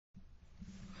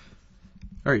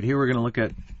All right, here we're going to look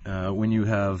at when you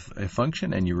have a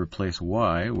function and you replace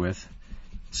y with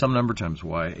some number times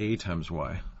y, a times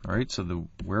y. All right, so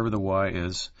wherever the y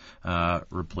is,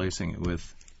 replacing it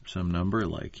with some number,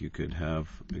 like you could have,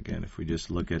 again, if we just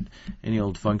look at any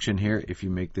old function here, if you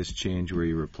make this change where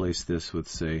you replace this with,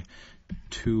 say,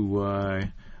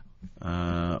 2y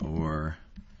or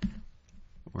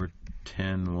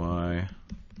 10y,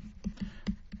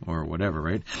 or whatever,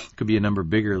 right? It could be a number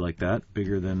bigger like that,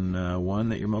 bigger than 1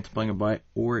 that you're multiplying it by,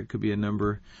 or it could be a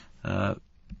number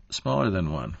smaller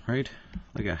than 1, right?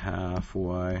 Like a half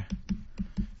y.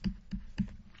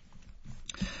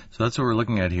 So that's what we're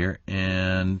looking at here,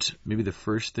 and maybe the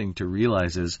first thing to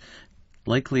realize is,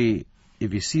 likely,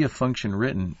 if you see a function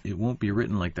written, it won't be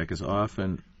written like that, because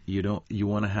often you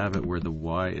want to have it where the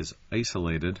y is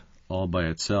isolated all by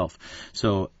itself.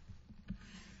 So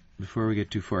before we get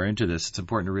too far into this, it's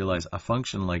important to realize a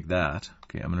function like that.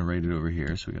 Okay, I'm going to write it over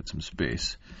here so we got some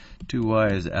space.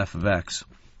 2y is f of x.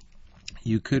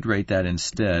 You could write that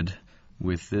instead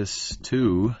with this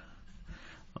 2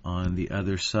 on the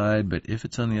other side, but if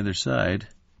it's on the other side,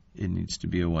 it needs to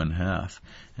be a 1/2.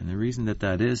 And the reason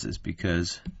that is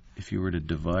because if you were to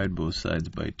divide both sides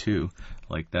by 2,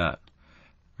 like that,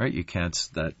 right, you can't,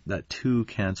 that 2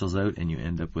 cancels out and you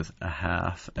end up with a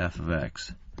half f of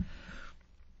x.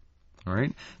 All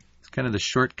right, it's kind of the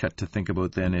shortcut to think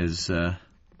about then is,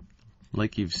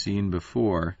 like you've seen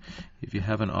before, if you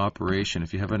have an operation,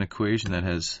 if you have an equation that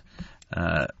has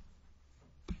a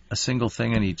single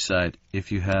thing on each side,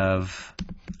 if you have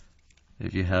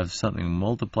something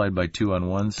multiplied by 2 on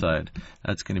one side,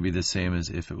 that's going to be the same as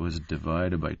if it was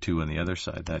divided by 2 on the other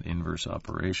side, that inverse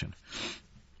operation.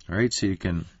 All right, so you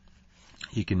can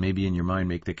maybe in your mind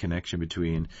make the connection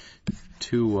between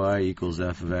 2y equals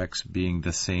f of x being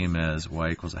the same as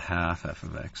y equals a half f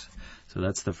of x. So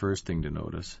that's the first thing to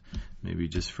notice. Maybe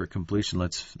just for completion,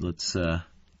 let's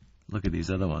look at these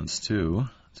other ones too.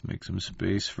 Let's make some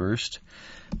space first.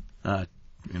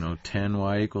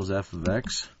 10y equals f of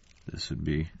x. This would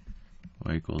be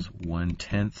y equals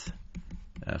 1/10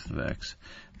 f of x.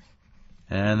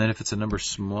 And then if it's a number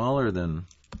smaller than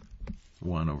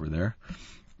 1 over there,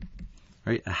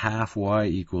 right, a half y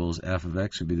equals f of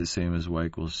x would be the same as y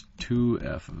equals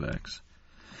 2f of x.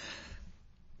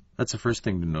 That's the first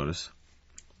thing to notice.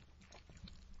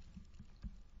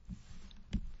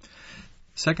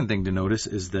 Second thing to notice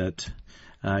is that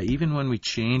even when we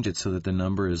change it so that the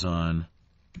number is on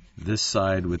this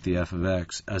side with the f of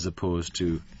x as opposed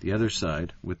to the other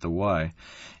side with the y,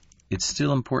 it's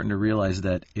still important to realize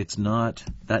that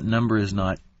that number is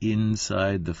not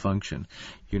inside the function.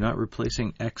 You're not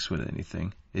replacing x with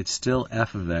anything. It's still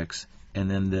f of x, and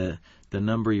then the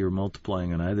number you're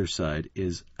multiplying on either side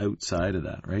is outside of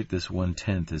that, right? This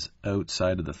 1/10 is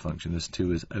outside of the function. This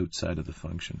 2 is outside of the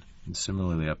function. And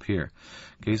similarly up here.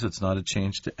 Okay, so it's not a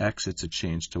change to x, it's a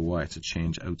change to y. It's a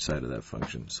change outside of that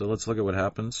function. So let's look at what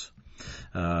happens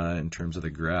in terms of the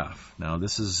graph. Now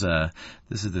this is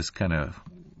this kind of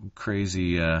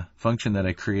crazy function that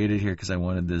I created here because I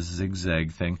wanted this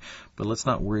zigzag thing. But let's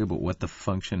not worry about what the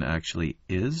function actually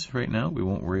is right now. We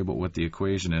won't worry about what the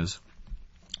equation is.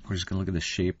 We're just going to look at the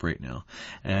shape right now.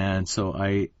 And so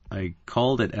I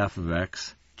called it f of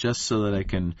x just so that I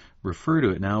can refer to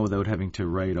it now without having to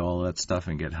write all that stuff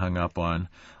and get hung up on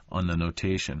the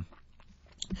notation.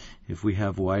 If we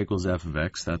have y equals f of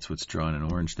x, that's what's drawn in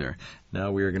orange there.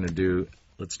 Now we are going to do,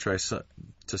 let's try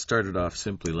to start it off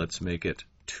simply. Let's make it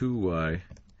 2y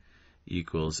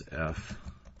equals f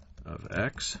of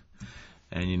x.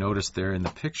 And you notice there in the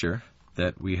picture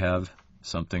that we have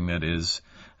something that is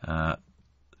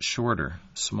shorter,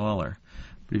 smaller.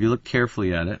 But if you look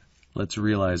carefully at it, let's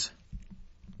realize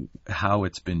how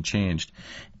it's been changed.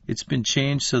 It's been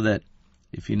changed so that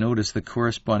if you notice the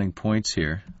corresponding points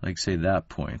here, like say that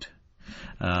point,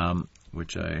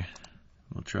 which I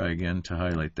will try again to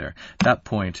highlight there. That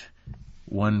point,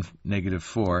 1,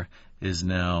 -4, is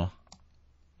now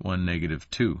 1,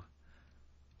 -2.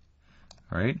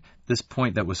 All right? This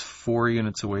point that was 4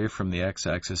 units away from the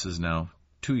x-axis is now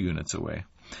 2 units away.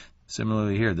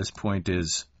 Similarly here, this point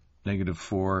is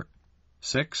 -4,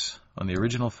 6 on the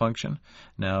original function.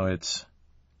 Now it's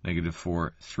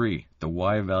 -4, 3. The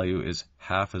y value is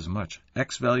half as much.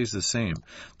 X value is the same.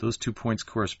 Those 2 points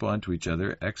correspond to each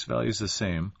other. X value is the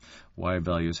same. Y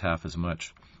value is half as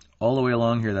much. All the way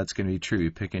along here, that's going to be true.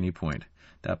 You pick any point.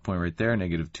 That point right there,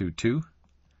 -2, 2.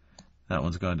 That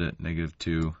one's gone to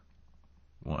 -2,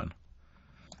 1.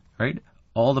 Right?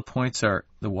 All the points are,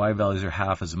 the y values are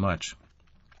half as much.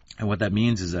 And what that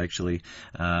means is actually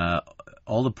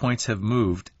all the points have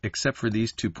moved except for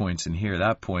these 2 points in here.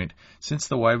 That point, since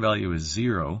the y value is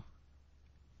 0,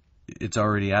 it's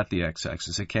already at the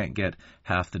x-axis. It can't get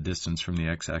half the distance from the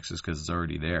x-axis because it's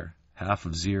already there. Half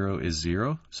of 0 is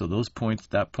 0, so those points,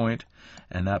 that point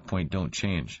and that point, don't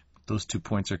change. Those 2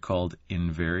 points are called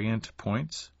invariant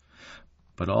points,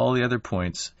 but all the other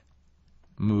points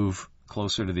move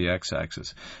closer to the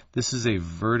x-axis. This is a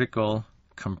vertical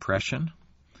compression.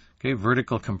 Okay,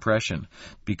 vertical compression,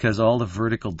 because all the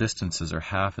vertical distances are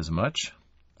half as much.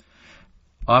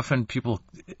 Often people,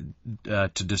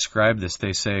 to describe this,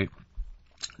 they say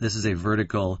this is a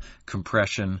vertical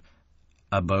compression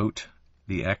about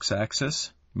the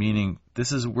x-axis, meaning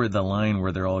this is where the line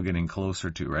where they're all getting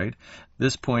closer to, right?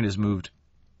 This point is moved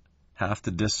half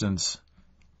the distance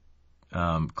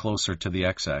closer to the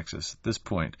x-axis. This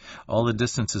point, all the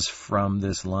distance is from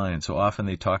this line. So often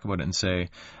they talk about it and say,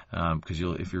 because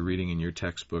if you're reading in your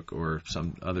textbook or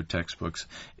some other textbooks,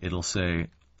 it'll say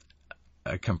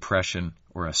a compression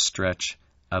or a stretch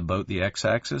about the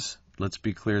x-axis. Let's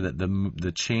be clear that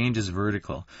the change is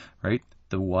vertical, right?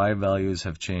 The y values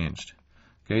have changed.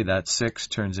 Okay, that 6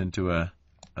 turns into a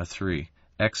 3.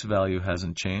 X value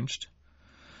hasn't changed.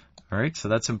 All right, so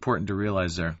that's important to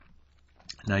realize there.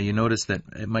 Now you notice that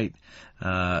it might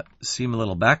seem a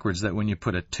little backwards that when you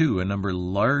put a 2, a number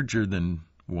larger than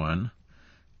 1,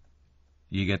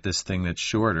 you get this thing that's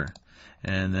shorter.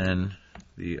 And then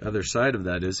the other side of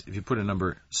that is if you put a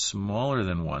number smaller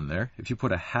than 1 there, if you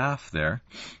put a half there,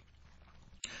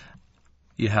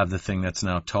 you have the thing that's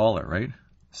now taller, right?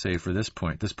 Say for this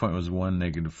point was 1,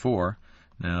 -4,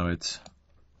 now it's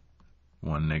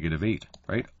 1, -8,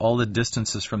 right? All the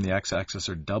distances from the x-axis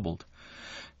are doubled.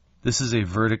 This is a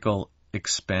vertical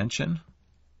expansion.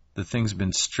 The thing's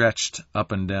been stretched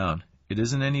up and down. It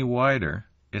isn't any wider.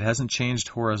 It hasn't changed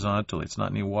horizontally. It's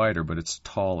not any wider, but it's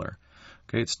taller.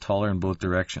 Okay, it's taller in both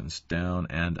directions, down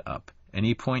and up.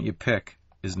 Any point you pick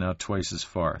is now twice as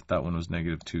far. That one was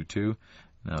 -2, 2.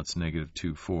 Now it's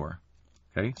 -2, 4.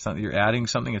 Okay, it's not that you're adding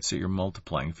something, it's that you're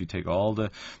multiplying. If you take all the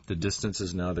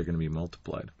distances now, they're going to be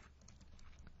multiplied.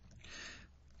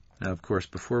 Now, of course,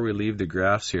 before we leave the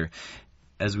graphs here,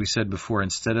 as we said before,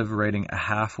 instead of writing a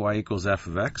half y equals f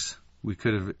of x, we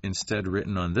could have instead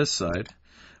written on this side,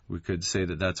 we could say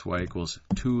that that's y equals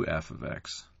 2f of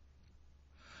x.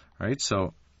 All right,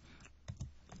 so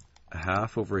a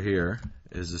half over here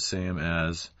is the same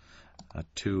as a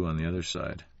 2 on the other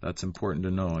side. That's important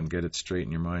to know and get it straight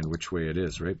in your mind which way it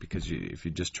is, right? Because if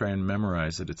you just try and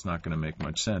memorize it, it's not going to make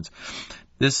much sense.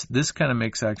 This kind of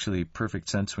makes actually perfect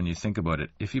sense when you think about it.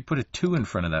 If you put a 2 in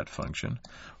front of that function,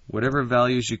 whatever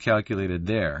values you calculated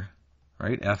there,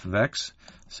 right, f of x,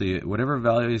 so whatever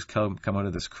values come out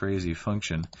of this crazy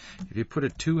function, if you put a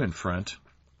 2 in front,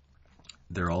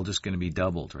 they're all just going to be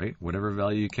doubled, right? Whatever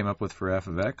value you came up with for f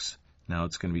of x, now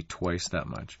it's going to be twice that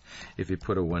much. If you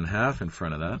put a 1/2 in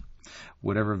front of that,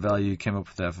 whatever value you came up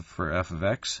with for f of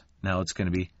x, now it's going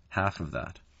to be half of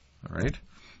that. All right.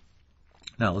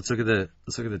 Now let's look at the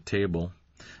table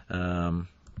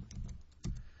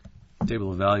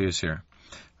table of values here.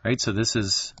 Right. So this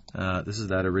is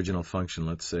that original function.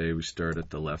 Let's say we start at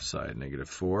the left side.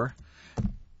 -4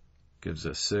 gives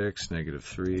us 6.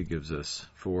 -3 gives us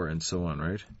 4, and so on.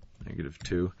 Right.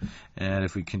 -2. And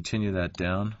if we continue that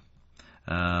down,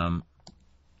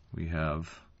 we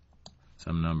have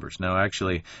some numbers. Now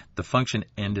actually the function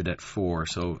ended at 4,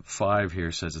 so 5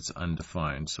 here says it's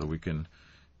undefined, so we can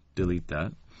delete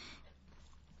that.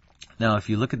 Now if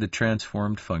you look at the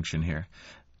transformed function here,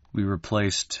 we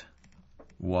replaced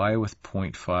y with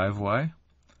 0.5y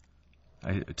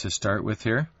to start with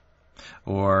here,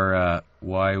 or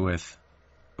y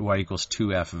equals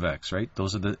 2f of x, right?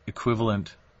 Those are the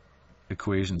equivalent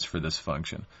equations for this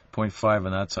function. 0.5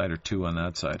 on that side or 2 on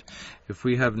that side. If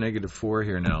we have -4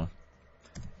 here now,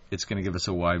 it's going to give us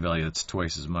a y value that's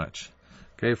twice as much.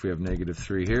 Okay, if we have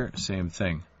 -3 here, same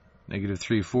thing.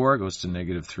 -3, 4 goes to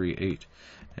 -3, 8.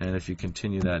 And if you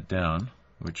continue that down,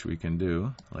 which we can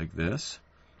do like this,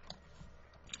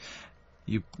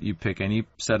 you pick any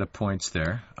set of points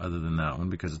there other than that one,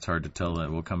 because it's hard to tell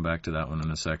that. We'll come back to that one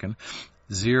in a second.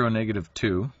 0,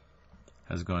 -2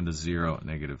 has gone to 0,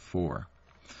 -4.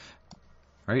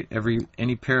 Right?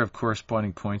 Any pair of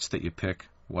corresponding points that you pick,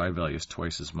 y value is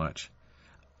twice as much.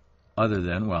 Other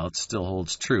than, well, it still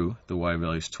holds true, the y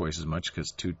value is twice as much,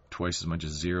 because twice as much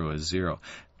as 0 is 0.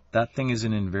 That thing is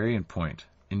an invariant point.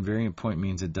 Invariant point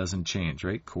means it doesn't change,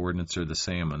 right? Coordinates are the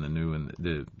same on the new and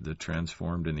the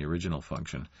transformed and the original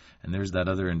function. And there's that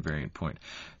other invariant point.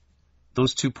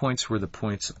 Those 2 points were the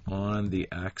points on the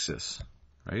axis,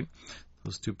 right?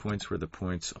 Those 2 points were the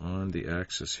points on the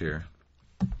axis here.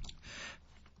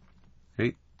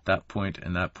 Okay, that point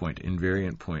and that point,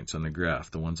 invariant points on the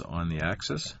graph, the ones on the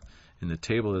axis. In the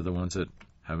table are the ones that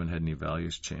haven't had any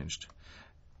values changed.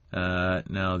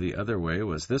 Now the other way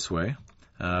was this way,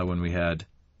 when we had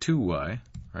 2y,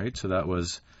 right? So that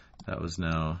was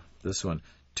now this one,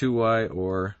 2y,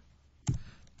 or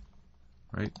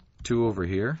right, 2 over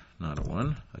here, not a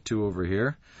 1, a 2 over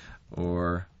here,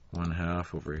 or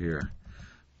 1/2 over here.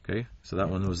 Okay, so that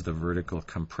one was the vertical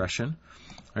compression.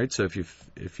 Right, so if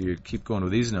you keep going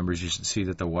with these numbers, you should see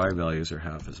that the y values are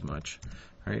half as much.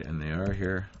 Right, and they are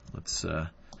here. Let's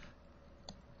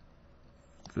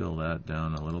fill that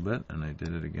down a little bit, and I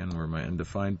did it again where my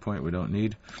undefined point we don't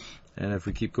need. And if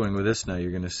we keep going with this now,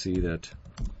 you're going to see that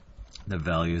the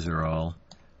values are all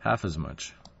half as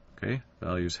much. Okay,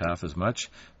 values half as much.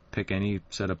 Pick any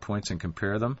set of points and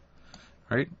compare them.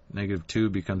 Right, -2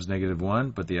 becomes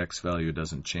 -1, but the x value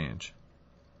doesn't change.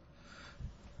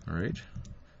 All right.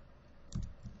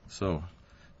 So,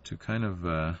 to kind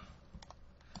of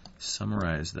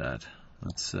summarize that,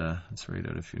 let's write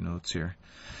out a few notes here.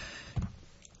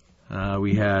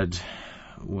 We had,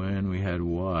 when we had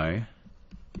y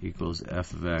equals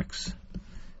f of x,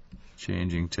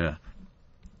 changing to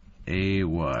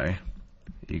ay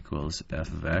equals f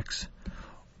of x,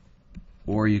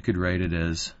 or you could write it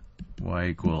as y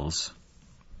equals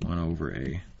 1 over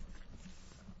a.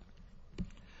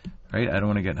 Right? I don't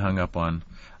want to get hung up on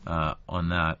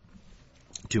that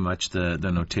too much, the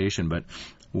notation, but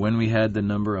when we had the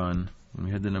number on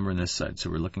this side, so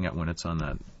we're looking at when it's on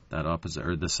that opposite,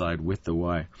 or the side with the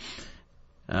y,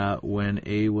 when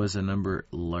a was a number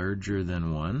larger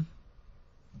than 1,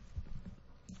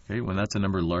 okay, when that's a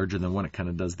number larger than 1, it kind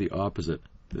of does the opposite.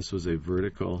 This was a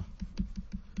vertical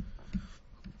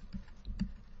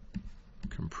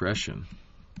compression.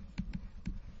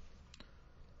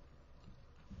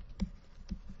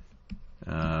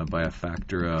 By a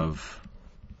factor of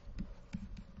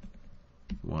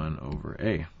 1 over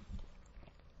a.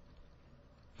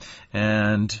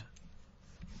 And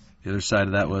the other side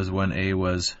of that was when a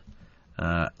was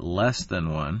less than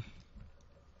 1,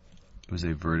 it was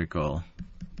a vertical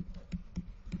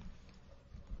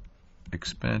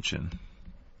expansion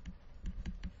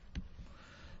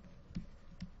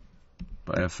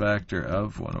by a factor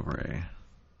of 1 over a.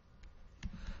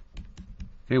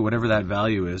 Okay, whatever that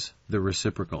value is, the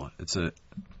reciprocal. It's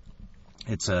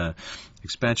a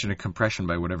expansion and compression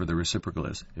by whatever the reciprocal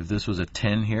is. If this was a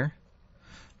 10 here,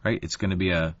 right, it's going to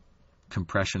be a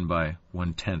compression by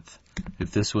 1/10.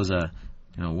 If this was a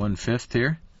 1/5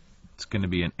 here, it's going to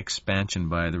be an expansion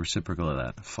by the reciprocal of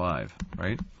that, 5,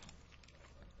 right?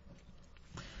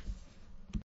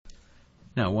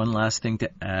 Now, one last thing to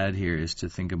add here is to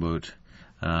think about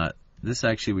this.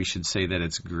 Actually, we should say that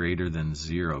it's greater than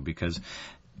 0, because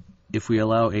if we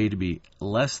allow a to be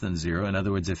less than 0, in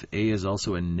other words, if a is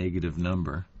also a negative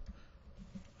number,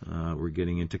 we're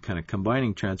getting into kind of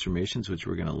combining transformations, which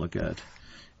we're going to look at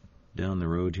down the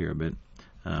road here a bit,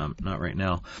 not right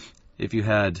now. If you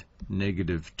had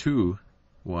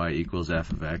 -2y equals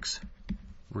f of x,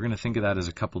 we're going to think of that as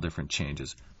a couple different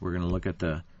changes. We're going to look at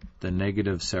the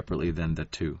negative separately, then the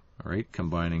 2, all right,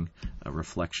 combining a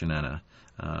reflection and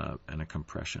a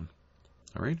compression.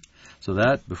 All right, so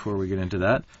that, before we get into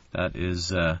that, that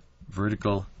is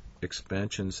vertical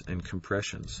expansions and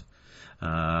compressions.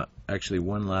 Actually,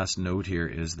 one last note here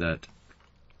is that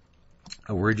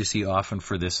a word you see often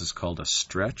for this is called a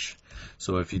stretch.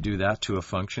 So if you do that to a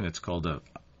function, it's called a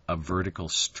vertical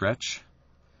stretch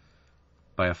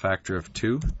by a factor of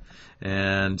 2.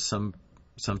 And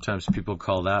sometimes people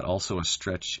call that also a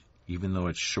stretch, even though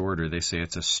it's shorter. They say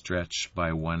it's a stretch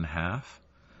by 1/2.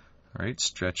 Right,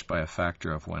 stretch by a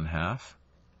factor of 1/2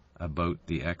 about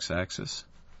the x-axis,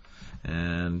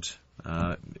 and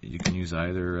you can use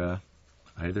either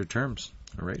terms.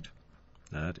 All right,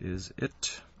 that is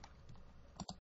it.